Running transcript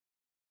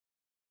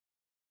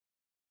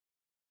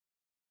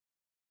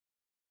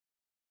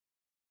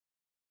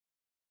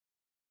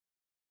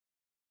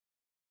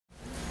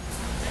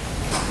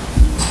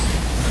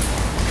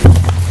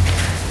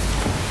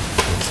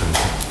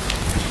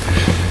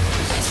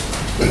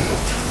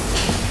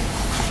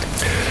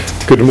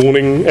Good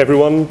morning,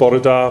 everyone. Bore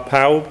da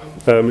pawb.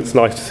 It's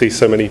nice to see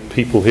so many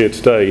people here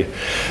today.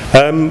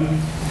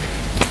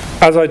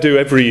 As I do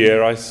every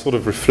year, I sort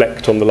of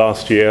reflect on the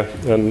last year,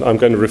 and I'm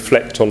going to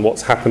reflect on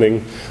what's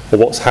happening or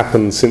what's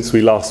happened since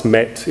we last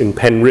met in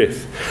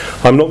Penrith.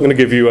 I'm not going to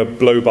give you a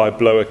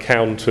blow-by-blow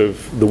account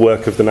of the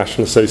work of the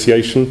National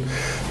Association,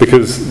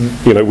 because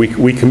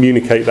we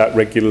communicate that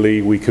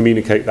regularly. We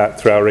communicate that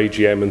through our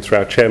AGM and through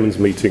our chairman's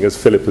meeting, as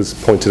Philip has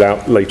pointed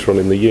out later on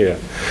in the year.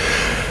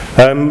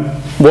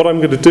 What I'm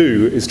going to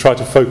do is try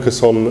to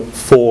focus on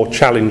 4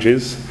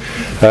 challenges.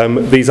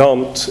 These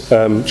aren't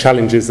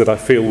challenges that I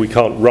feel we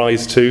can't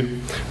rise to.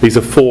 These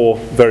are 4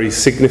 very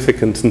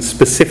significant and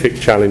specific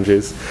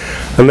challenges.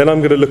 And then I'm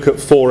going to look at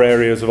 4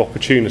 areas of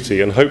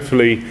opportunity, and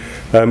hopefully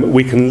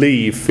we can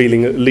leave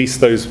feeling at least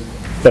those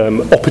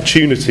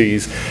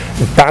opportunities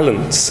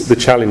balance the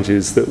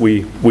challenges that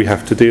we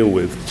have to deal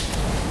with.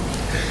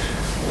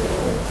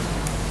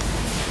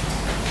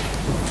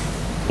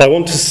 I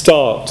want to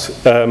start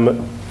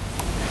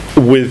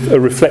with a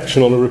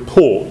reflection on a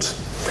report.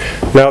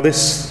 Now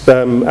this,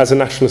 as a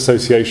National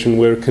Association,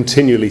 we're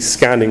continually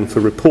scanning for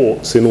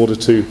reports in order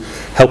to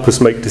help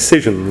us make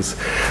decisions.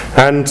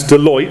 And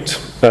Deloitte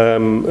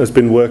has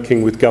been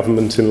working with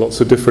government in lots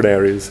of different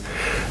areas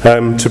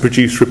to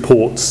produce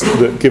reports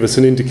that give us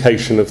an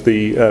indication of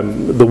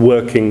the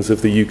workings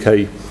of the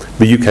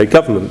UK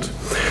government.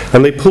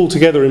 And they pull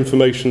together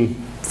information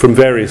from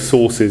various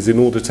sources in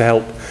order to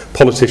help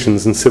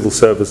politicians and civil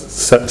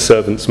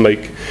servants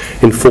make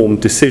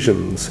informed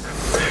decisions.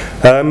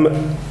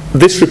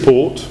 This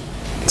report,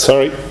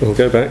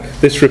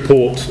 this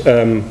report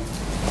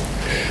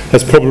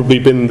has probably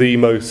been the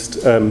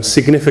most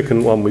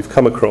significant one we've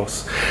come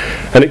across,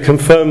 and it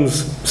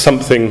confirms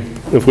something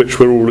of which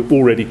we're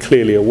already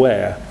clearly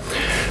aware.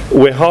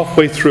 We're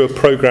halfway through a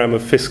programme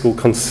of fiscal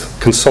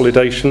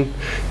consolidation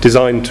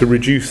designed to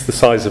reduce the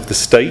size of the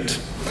state,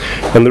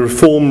 and the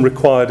reform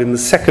required in the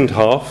second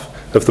half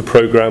of the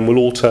programme will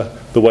alter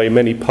the way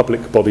many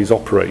public bodies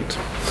operate.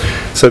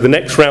 So the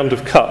next round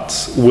of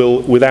cuts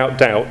will, without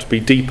doubt, be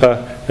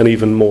deeper and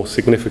even more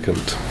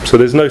significant. So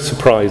there's no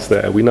surprise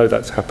there. We know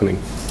that's happening.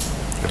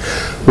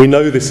 We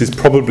know this is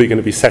probably going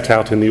to be set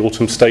out in the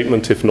autumn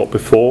statement, if not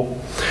before.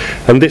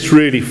 And this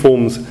really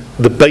forms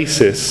the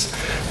basis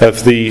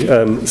of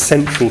the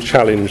central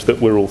challenge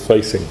that we're all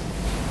facing.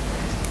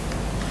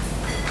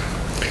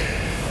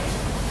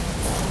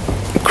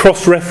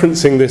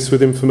 Cross-referencing this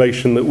with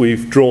information that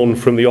we've drawn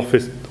from the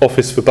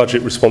Office for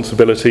Budget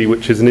Responsibility,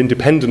 which is an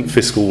independent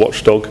fiscal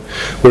watchdog,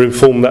 we're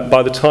informed that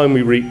by the time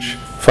we reach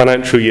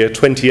financial year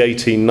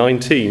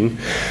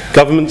 2018-19,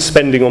 government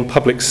spending on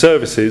public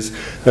services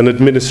and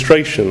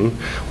administration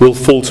will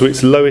fall to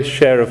its lowest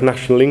share of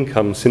national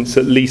income since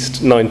at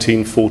least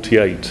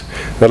 1948.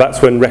 Now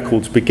that's when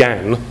records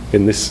began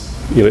in this,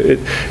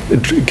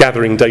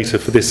 gathering data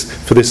for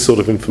this sort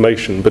of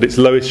information, but its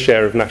lowest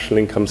share of national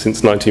income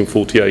since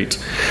 1948.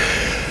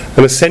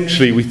 And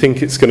essentially we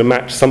think it's going to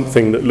match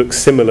something that looks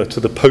similar to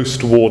the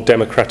post-war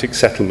democratic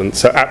settlement,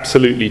 so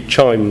absolutely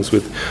chimes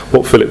with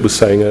what Philip was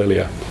saying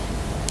earlier.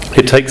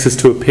 It takes us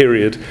to a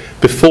period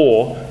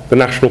before the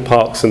national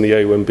parks and the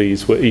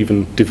NAAONBs were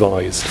even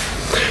devised.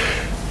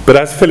 But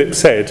as Philip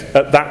said,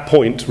 at that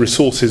point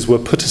resources were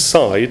put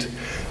aside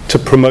to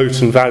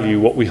promote and value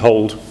what we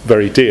hold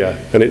very dear,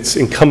 and it's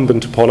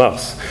incumbent upon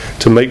us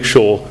to make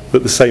sure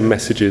that the same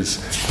messages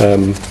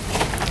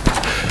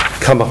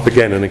come up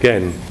again and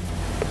again.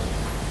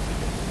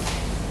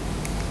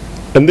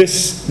 And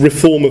this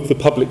reform of the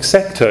public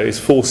sector is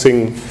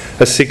forcing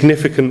a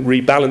significant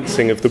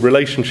rebalancing of the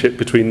relationship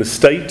between the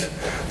state,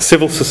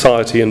 civil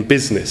society and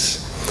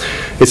business.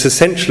 It's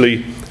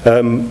essentially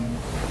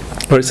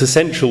it's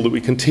essential that we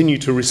continue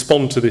to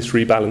respond to this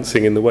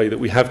rebalancing in the way that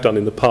we have done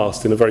in the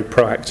past, in a very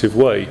proactive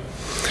way.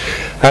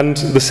 And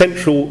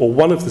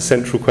one of the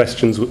central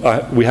questions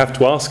we have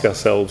to ask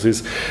ourselves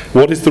is,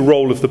 what is the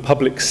role of the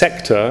public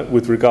sector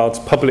with regards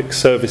to public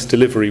service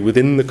delivery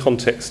within the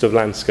context of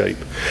landscape?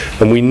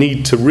 And we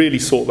need to really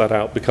sort that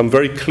out, become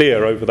very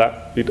clear over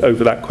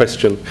that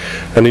question,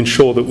 and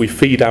ensure that we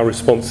feed our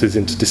responses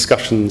into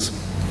discussions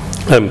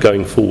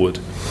going forward.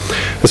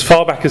 As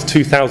far back as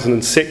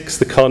 2006,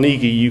 the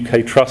Carnegie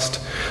UK Trust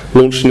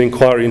launched an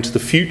inquiry into the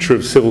future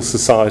of civil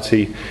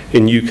society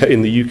in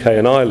the UK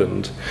and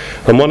Ireland,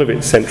 and one of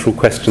the central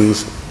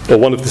questions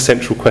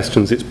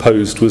it's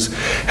posed was,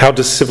 how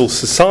does civil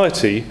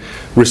society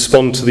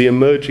respond to the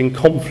emerging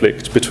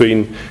conflict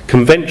between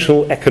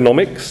conventional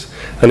economics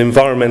and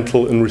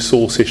environmental and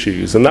resource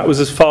issues? And that was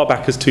as far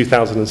back as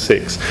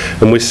 2006,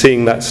 and we're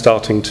seeing that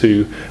starting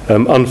to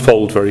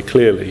unfold very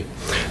clearly.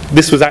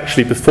 This was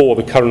actually before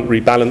the current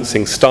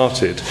rebalancing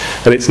started,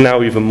 and it's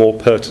now even more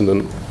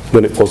pertinent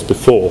than it was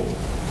before.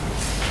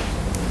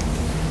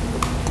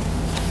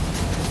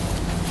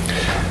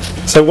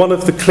 So one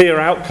of the clear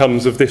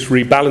outcomes of this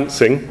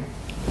rebalancing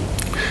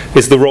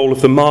is the role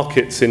of the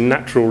markets in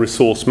natural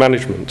resource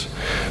management.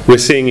 We're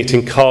seeing it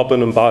in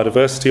carbon and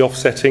biodiversity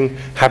offsetting,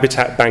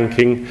 habitat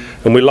banking,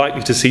 and we're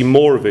likely to see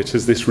more of it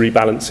as this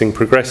rebalancing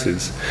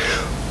progresses.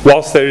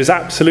 whilst there is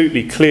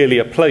absolutely clearly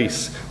a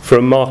place for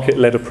a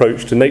market-led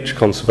approach to nature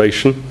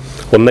conservation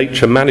or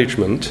nature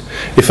management,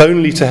 if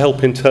only to help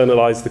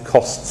internalise the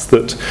costs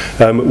that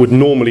would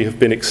normally have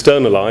been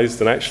externalised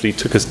and actually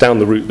took us down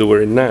the route that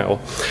we're in now,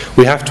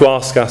 we have to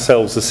ask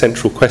ourselves the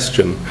central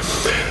question.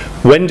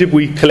 When did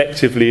we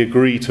collectively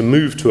agree to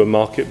move to a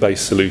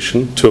market-based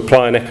solution, to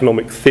apply an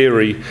economic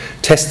theory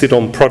tested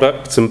on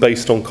products and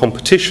based on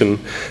competition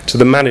to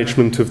the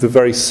management of the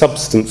very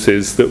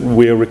substances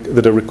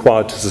that are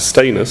required to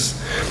sustain us?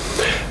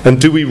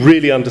 And do we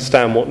really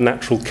understand what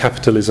natural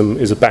capitalism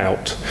is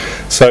about?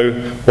 So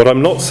what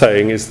I'm not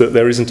saying is that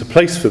there isn't a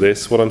place for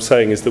this. What I'm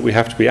saying is that we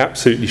have to be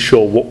absolutely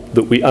sure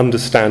that we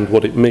understand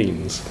what it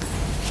means.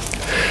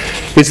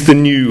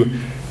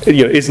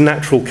 Is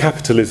natural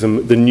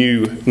capitalism the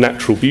new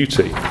natural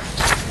beauty?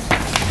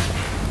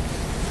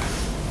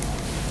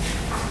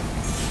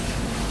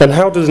 And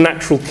how does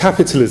natural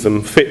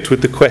capitalism fit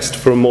with the quest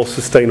for a more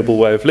sustainable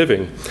way of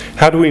living?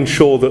 How do we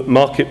ensure that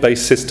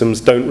market-based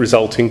systems don't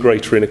result in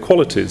greater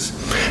inequalities?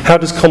 How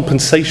does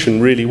compensation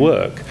really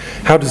work?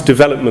 How does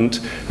development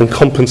and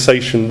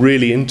compensation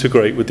really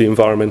integrate with the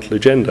environmental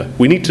agenda?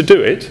 We need to do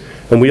it,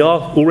 and we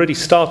are already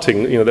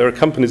starting. There are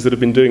companies that have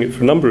been doing it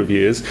for a number of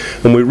years,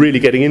 and we're really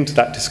getting into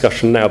that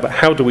discussion now, but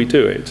how do we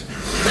do it?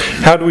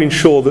 How do we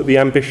ensure that the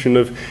ambition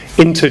of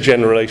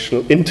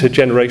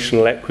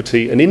intergenerational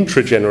equity and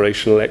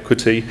intragenerational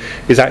equity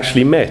is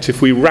actually met?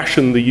 If we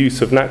ration the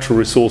use of natural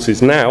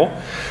resources now,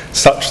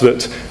 such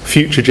that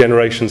future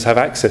generations have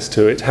access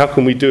to it, how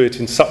can we do it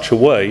in such a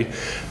way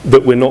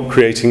that we're not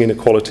creating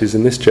inequalities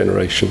in this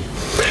generation?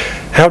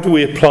 How do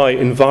we apply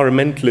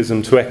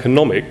environmentalism to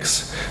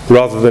economics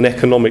rather than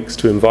economics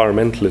to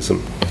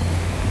environmentalism?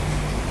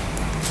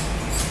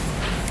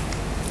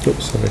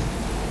 Oops, sorry.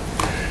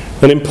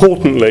 And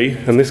importantly,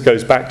 and this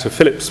goes back to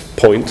Philip's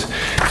point,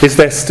 is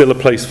there still a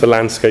place for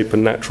landscape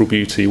and natural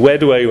beauty? Where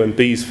do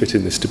AONBs fit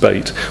in this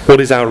debate?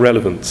 What is our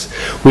relevance?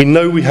 We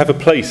know we have a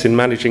place in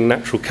managing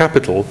natural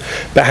capital,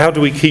 but how do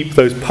we keep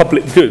those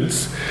public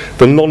goods,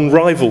 the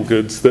non-rival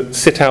goods that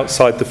sit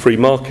outside the free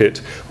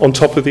market, on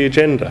top of the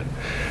agenda?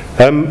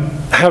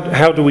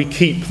 How do we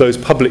keep those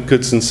public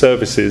goods and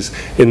services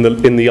in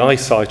the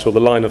eyesight or the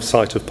line of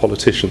sight of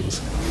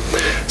politicians?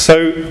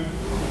 So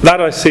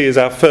that I see as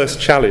our first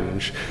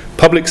challenge.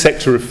 Public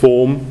sector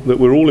reform that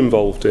we're all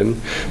involved in,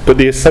 but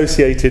the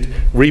associated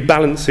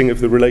rebalancing of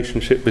the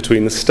relationship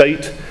between the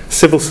state,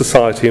 civil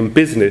society and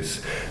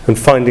business, and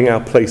finding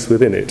our place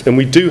within it. And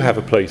we do have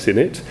a place in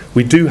it.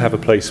 We do have a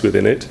place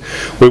within it.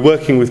 We're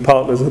working with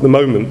partners at the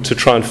moment to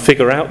try and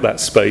figure out that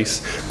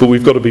space, but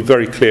we've got to be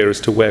very clear as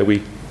to where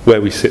we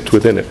sit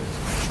within it.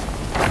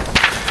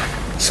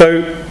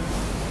 So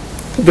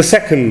the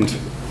second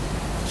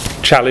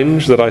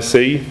challenge that I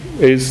see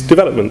is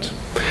development.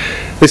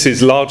 This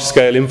is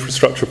large-scale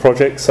infrastructure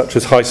projects such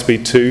as High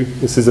Speed 2.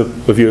 This is a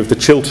view of the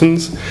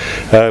Chilterns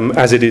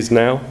as it is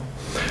now.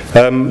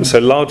 So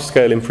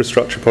large-scale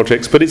infrastructure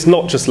projects, but it's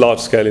not just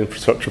large-scale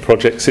infrastructure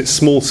projects, it's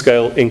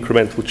small-scale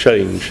incremental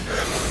change.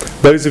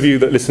 Those of you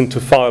that listened to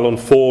File on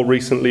 4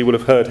 recently will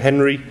have heard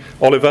Henry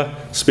Oliver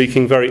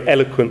speaking very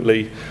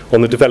eloquently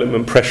on the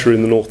development pressure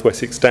in the North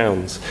Wessex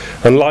Downs.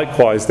 And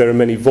likewise, there are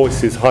many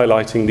voices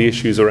highlighting the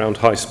issues around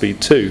High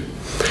Speed 2.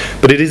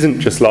 But it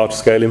isn't just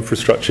large-scale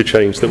infrastructure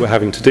change that we're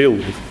having to deal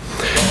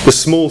with. The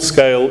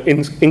small-scale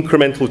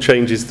incremental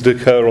changes that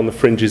occur on the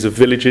fringes of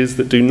villages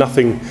that do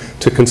nothing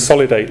to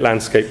consolidate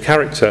landscape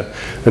character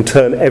and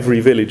turn every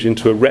village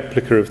into a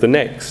replica of the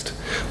next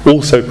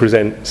also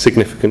present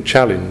significant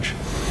challenge.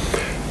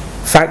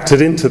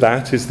 Factored into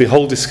that is the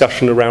whole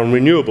discussion around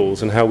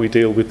renewables and how we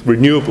deal with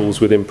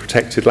renewables within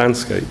protected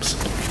landscapes.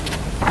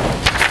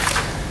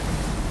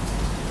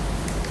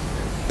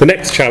 The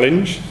next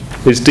challenge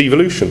is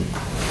devolution.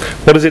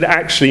 What does it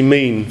actually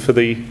mean for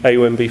the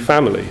AONB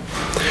family?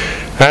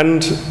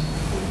 And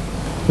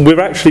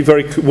we're actually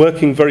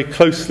working very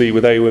closely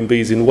with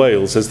AONBs in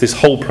Wales as this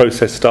whole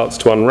process starts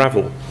to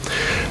unravel.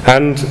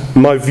 And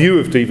my view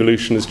of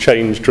devolution has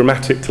changed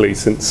dramatically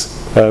since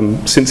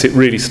it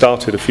really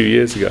started a few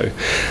years ago.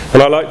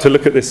 And I like to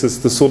look at this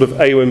as the sort of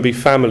AONB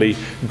family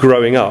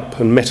growing up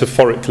and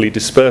metaphorically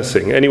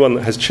dispersing. Anyone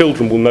that has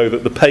children will know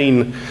that the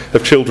pain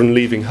of children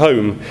leaving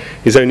home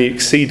is only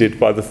exceeded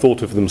by the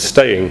thought of them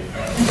staying.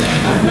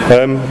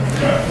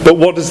 But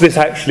what does this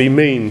actually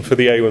mean for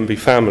the AONB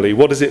family?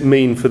 What does it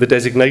mean for the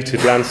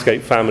designated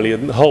landscape family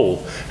as a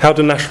whole? How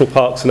do national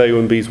parks and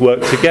AONBs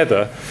work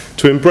together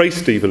to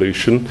embrace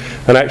devolution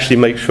and actually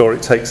make sure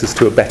it takes us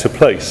to a better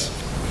place?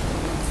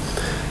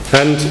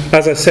 And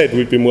as I said,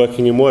 we've been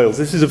working in Wales.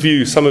 This is a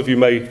view, some of you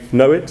may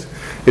know it.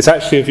 It's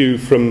actually a view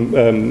from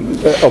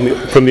the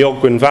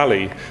Ogwen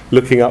Valley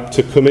looking up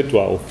to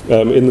Cwmidwal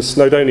in the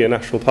Snowdonia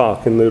National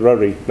Park, in the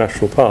Rurry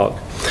National Park.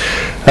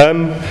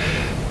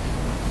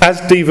 As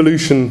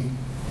devolution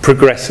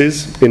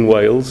progresses in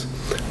Wales,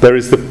 there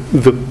is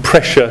the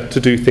pressure to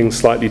do things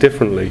slightly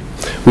differently.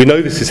 We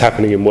know this is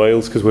happening in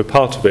Wales because we're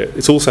part of it.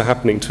 It's also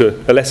happening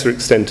to a lesser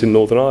extent in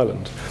Northern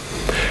Ireland.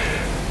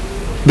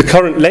 The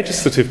current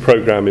legislative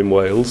programme in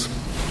Wales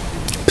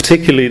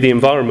particularly the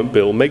Environment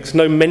Bill, makes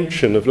no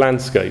mention of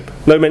landscape,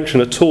 no mention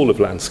at all of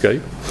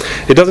landscape.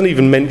 It doesn't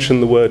even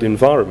mention the word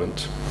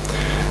environment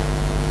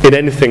in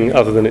anything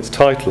other than its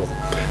title.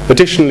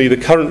 Additionally, the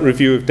current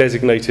review of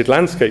designated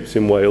landscapes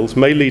in Wales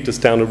may lead us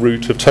down a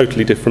route of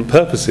totally different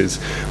purposes,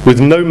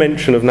 with no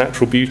mention of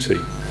natural beauty.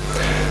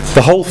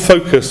 The whole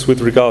focus with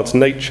regards to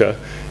nature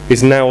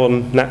is now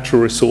on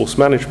natural resource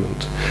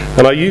management.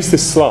 And I use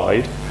this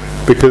slide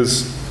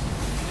because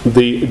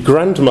the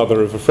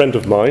grandmother of a friend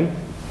of mine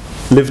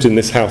lived in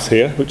this house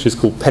here, which is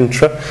called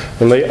Pentre,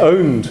 and they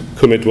owned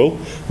Cwmidwell,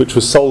 which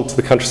was sold to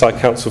the Countryside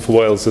Council for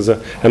Wales as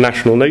a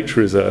national nature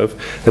reserve.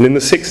 And in the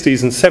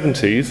 60s and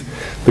 70s,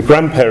 the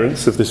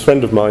grandparents of this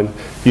friend of mine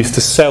used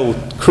to sell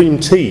cream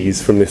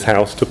teas from this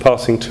house to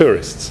passing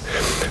tourists.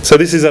 So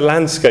this is a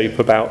landscape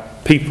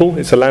about people.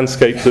 It's a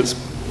landscape that's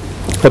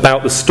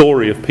about the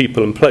story of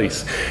people and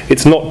place.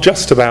 It's not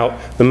just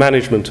about the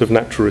management of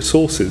natural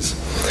resources.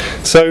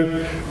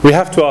 So we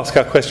have to ask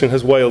our question,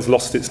 has Wales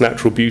lost its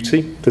natural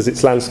beauty? Does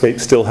its landscape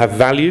still have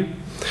value?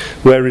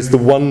 Where is the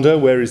wonder?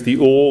 Where is the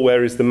awe?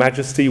 Where is the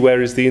majesty?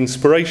 Where is the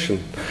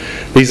inspiration?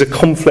 These are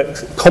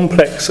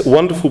complex,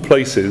 wonderful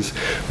places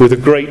with a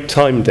great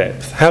time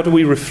depth. How do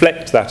we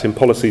reflect that in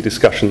policy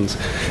discussions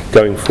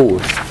going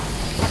forward?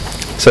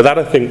 So that,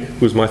 I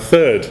think, was my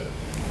third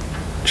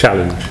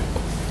challenge.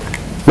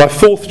 My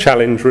fourth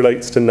challenge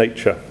relates to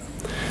nature.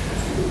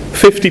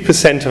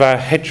 50% of our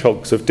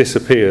hedgehogs have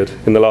disappeared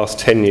in the last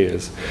 10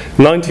 years.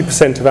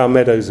 90% of our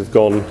meadows have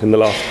gone in the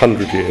last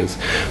 100 years.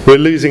 We're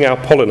losing our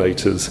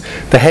pollinators.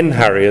 The hen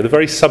harrier, the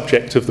very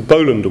subject of the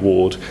Boland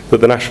Award that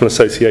the National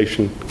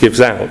Association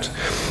gives out,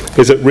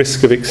 is at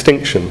risk of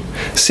extinction.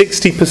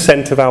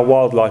 60% of our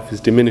wildlife is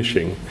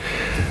diminishing.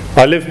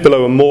 I live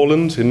below a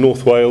moorland in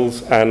North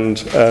Wales, and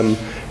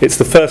it's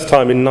the first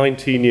time in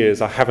 19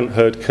 years I haven't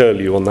heard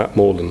curlew on that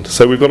moorland.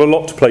 So we've got a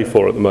lot to play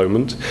for at the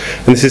moment,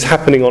 and this is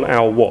happening on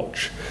our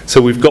watch.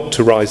 So we've got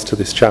to rise to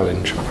this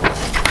challenge.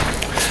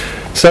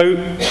 So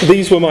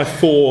these were my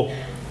 4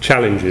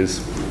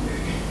 challenges.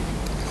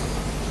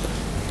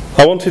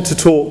 I wanted to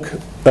talk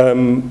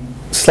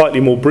slightly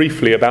more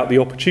briefly about the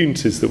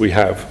opportunities that we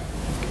have.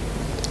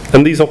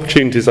 And these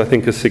opportunities, I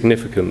think, are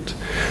significant.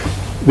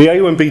 The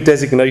AONB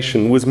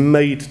designation was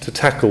made to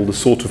tackle the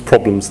sort of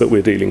problems that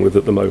we're dealing with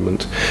at the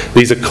moment.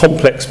 These are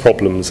complex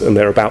problems, and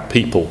they're about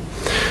people.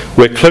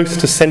 We're close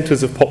to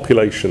centres of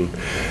population.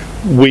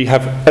 We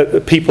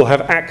have, people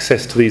have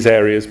access to these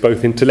areas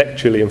both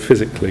intellectually and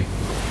physically.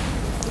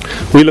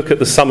 We look at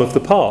the sum of the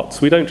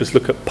parts. We don't just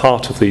look at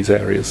part of these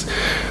areas.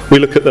 We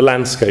look at the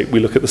landscape, we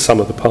look at the sum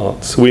of the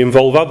parts. We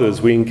involve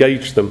others, we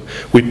engage them.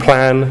 We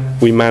plan,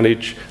 we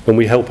manage, and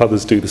we help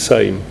others do the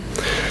same.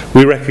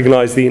 We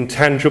recognise the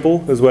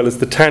intangible as well as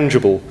the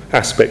tangible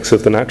aspects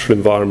of the natural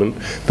environment,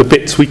 the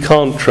bits we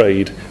can't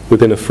trade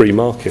within a free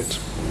market.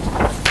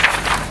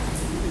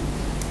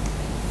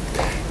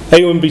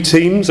 AONB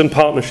teams and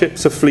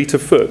partnerships are fleet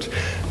of foot.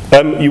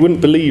 You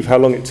wouldn't believe how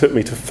long it took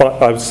me to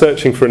find. I was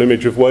searching for an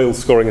image of Wales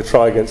scoring a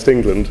try against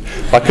England.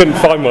 I couldn't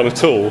find one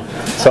at all,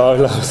 so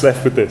I was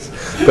left with this.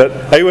 But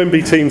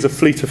AONB teams are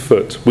fleet of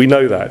foot. We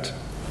know that.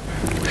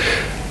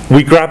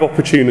 We grab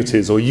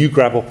opportunities, or you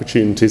grab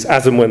opportunities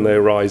as and when they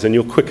arise, and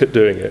you're quick at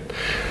doing it.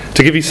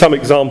 To give you some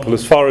example,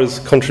 as far as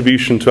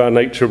contribution to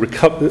nature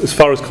recovery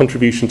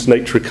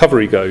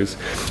goes,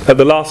 at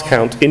the last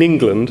count in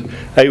England,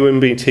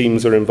 AONB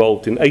teams are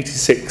involved in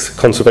 86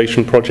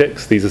 conservation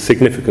projects. These are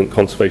significant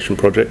conservation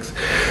projects,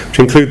 which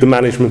include the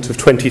management of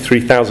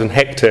 23,000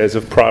 hectares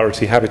of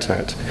priority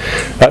habitat.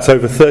 That's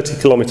over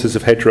 30 kilometres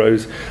of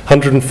hedgerows,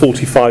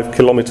 145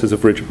 kilometres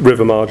of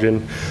river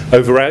margin,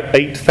 over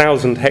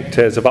 8,000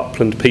 hectares of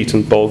upland peat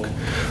and bog,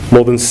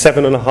 more than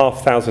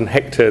 7,500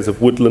 hectares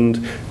of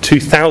woodland,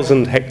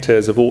 2,000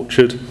 hectares of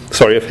orchard,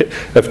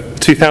 of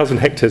 2,000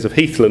 hectares of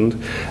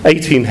heathland,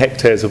 18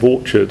 hectares of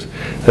orchard,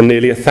 and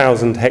nearly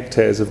 1,000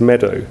 hectares of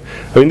meadow.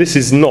 I mean, this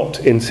is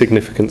not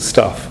insignificant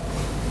stuff.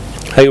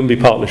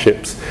 AONB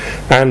partnerships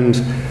and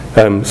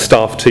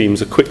staff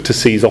teams are quick to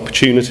seize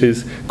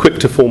opportunities, quick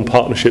to form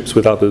partnerships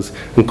with others,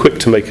 and quick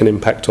to make an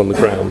impact on the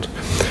ground.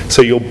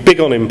 So you're big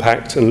on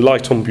impact and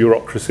light on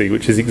bureaucracy,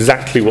 which is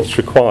exactly what's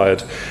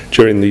required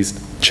during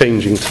these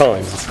changing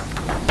times.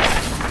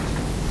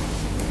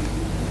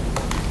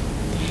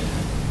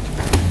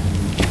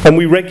 And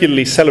we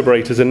regularly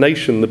celebrate as a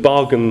nation the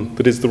bargain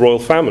that is the royal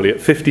family at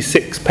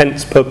 56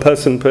 pence per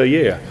person per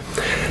year.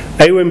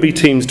 AONB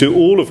teams do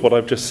all of what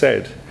I've just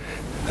said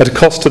at a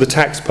cost to the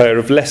taxpayer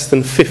of less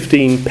than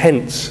 15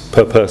 pence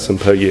per person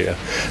per year.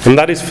 And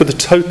that is for the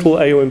total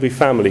AONB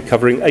family,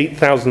 covering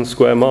 8,000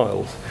 square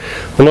miles.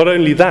 And not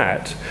only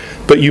that,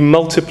 but you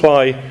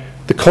multiply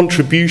the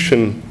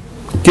contribution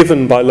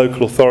given by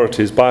local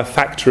authorities by a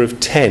factor of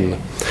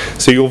 10.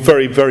 So you're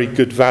very, very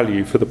good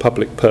value for the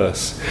public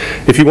purse.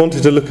 If you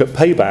wanted to look at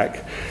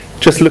payback,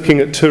 just looking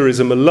at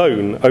tourism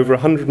alone,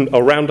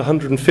 around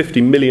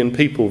 150 million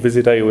people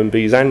visit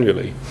AONBs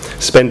annually,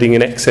 spending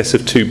in excess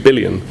of 2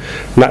 billion.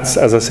 And that's,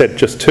 as I said,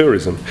 just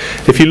tourism.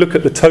 If you look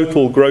at the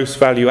total gross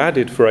value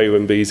added for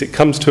AONBs, it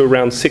comes to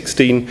around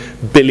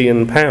 £16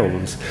 billion.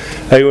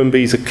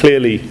 AONBs are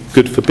clearly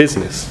good for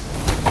business.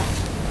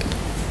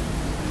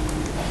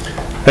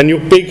 And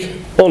you're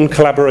big on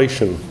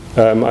collaboration.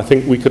 I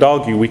think we could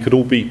argue we could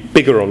all be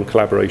bigger on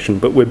collaboration,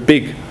 but we're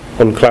big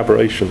on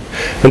collaboration.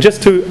 And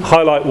just to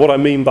highlight what I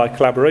mean by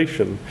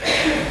collaboration,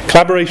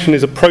 collaboration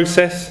is a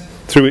process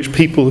through which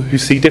people who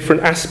see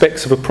different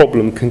aspects of a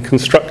problem can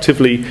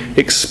constructively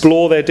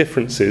explore their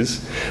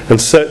differences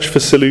and search for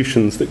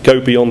solutions that go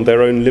beyond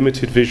their own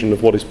limited vision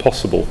of what is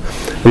possible.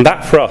 And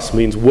that for us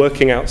means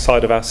working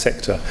outside of our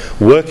sector,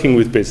 working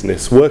with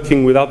business,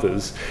 working with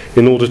others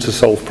in order to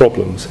solve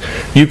problems.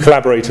 You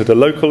collaborate at a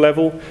local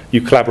level, you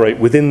collaborate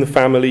within the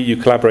family, you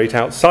collaborate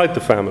outside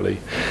the family,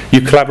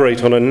 you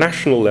collaborate on a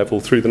national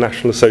level through the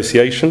National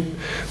Association,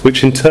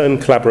 which in turn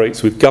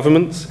collaborates with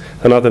governments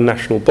and other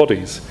national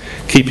bodies,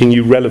 keeping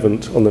you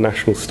relevant on the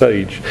national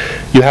stage.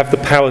 You have the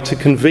power to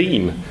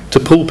convene, to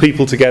pull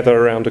people together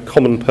around a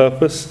common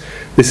purpose.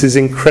 This is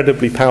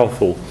incredibly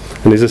powerful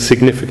and is a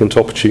significant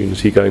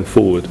opportunity going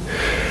forward.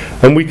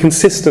 And we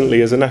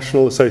consistently, as a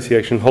national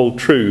association, hold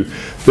true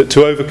that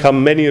to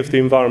overcome many of the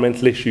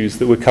environmental issues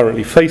that we're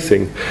currently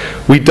facing,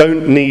 we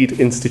don't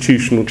need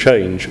institutional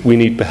change, we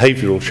need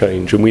behavioural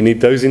change, and we need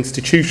those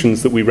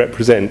institutions that we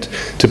represent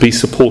to be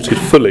supported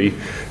fully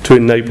to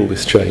enable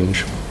this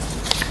change.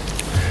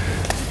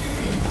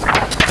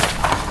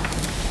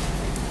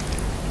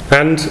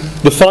 And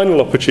the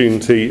final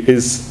opportunity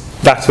is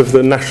that of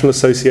the National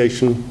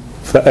Association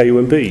for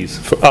AONBs,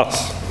 for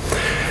us.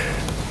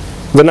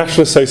 The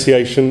National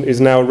Association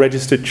is now a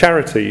registered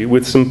charity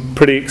with some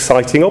pretty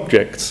exciting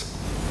objects.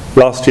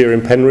 Last year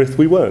in Penrith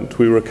we weren't.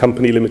 We were a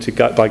company limited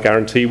by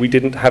guarantee. We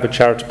didn't have a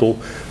charitable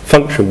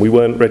function. We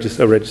weren't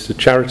a registered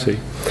charity.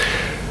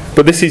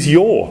 But this is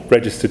your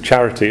registered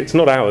charity. It's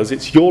not ours.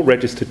 It's your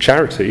registered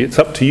charity. It's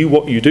up to you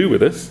what you do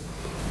with us.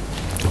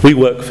 We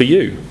work for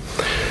you.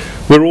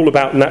 We're all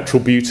about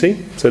natural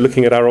beauty, so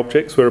looking at our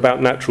objects, we're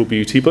about natural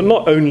beauty, but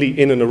not only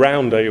in and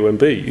around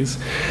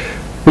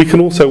AONBs. We can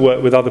also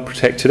work with other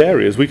protected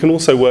areas. We can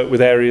also work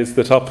with areas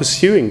that are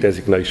pursuing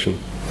designation.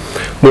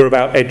 We're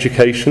about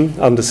education,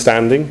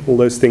 understanding, all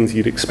those things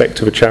you'd expect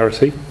of a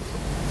charity.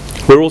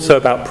 We're also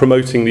about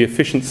promoting the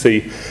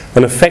efficiency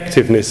and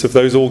effectiveness of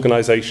those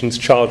organisations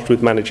charged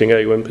with managing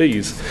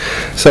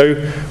AONBs. So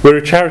we're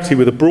a charity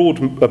with a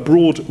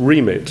broad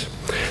remit.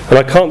 And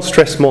I can't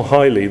stress more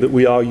highly that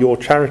we are your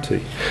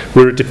charity.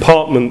 We're a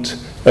department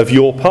of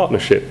your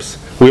partnerships.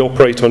 We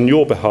operate on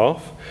your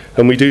behalf,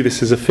 and we do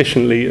this as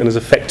efficiently and as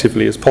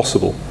effectively as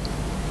possible.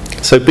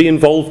 So be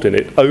involved in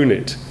it, own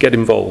it, get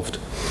involved.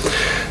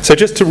 So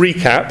just to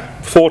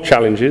recap, 4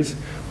 challenges.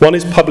 One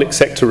is public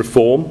sector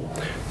reform,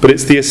 but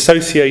it's the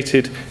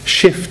associated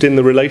shift in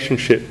the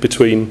relationship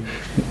between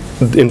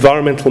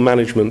environmental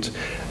management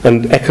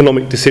and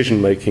economic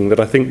decision making that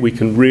I think we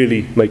can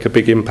really make a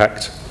big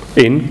impact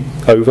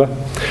over.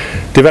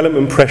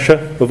 Development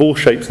pressure of all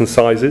shapes and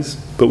sizes,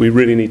 but we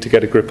really need to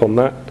get a grip on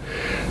that.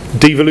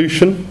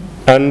 Devolution,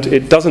 and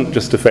it doesn't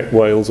just affect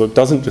Wales or it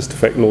doesn't just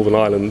affect Northern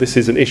Ireland. This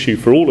is an issue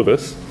for all of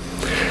us.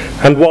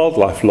 And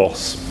wildlife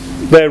loss.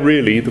 They're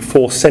really the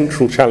 4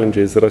 central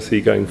challenges that I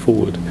see going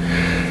forward.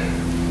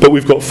 But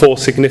we've got 4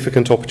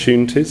 significant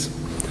opportunities.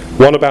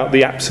 One about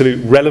the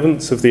absolute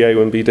relevance of the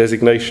AONB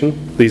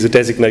designation. These are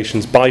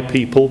designations by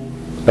people,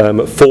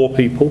 for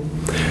people.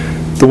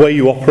 The way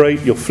you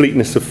operate, your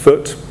fleetness of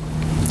foot,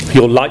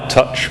 your light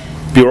touch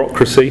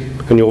bureaucracy,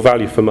 and your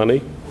value for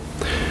money.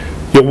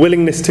 Your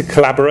willingness to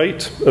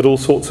collaborate at all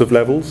sorts of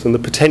levels, and the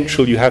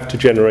potential you have to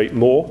generate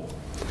more.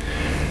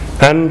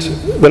 And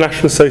the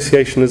National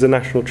Association as a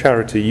national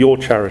charity, your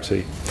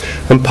charity.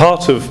 And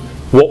part of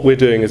what we're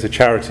doing as a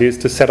charity is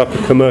to set up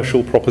a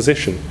commercial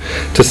proposition,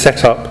 to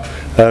set up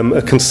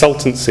a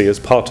consultancy as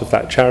part of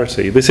that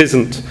charity. This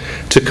isn't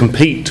to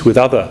compete with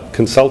other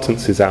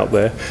consultancies out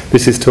there.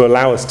 This is to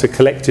allow us to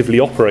collectively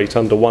operate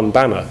under one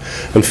banner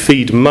and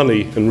feed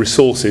money and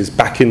resources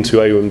back into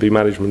AONB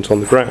management on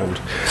the ground.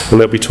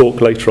 And there'll be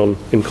talk later on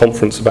in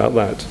conference about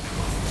that.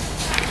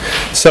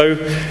 So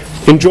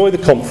enjoy the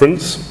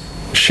conference,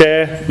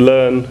 share,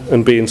 learn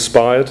and be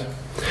inspired.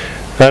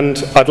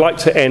 And I'd like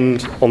to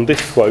end on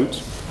this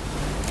quote,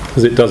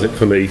 as it does it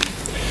for me.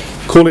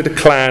 Call it a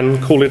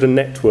clan, call it a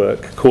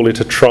network, call it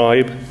a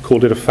tribe,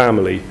 call it a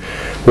family.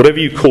 Whatever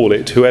you call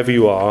it, whoever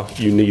you are,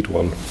 you need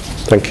one.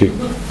 Thank you.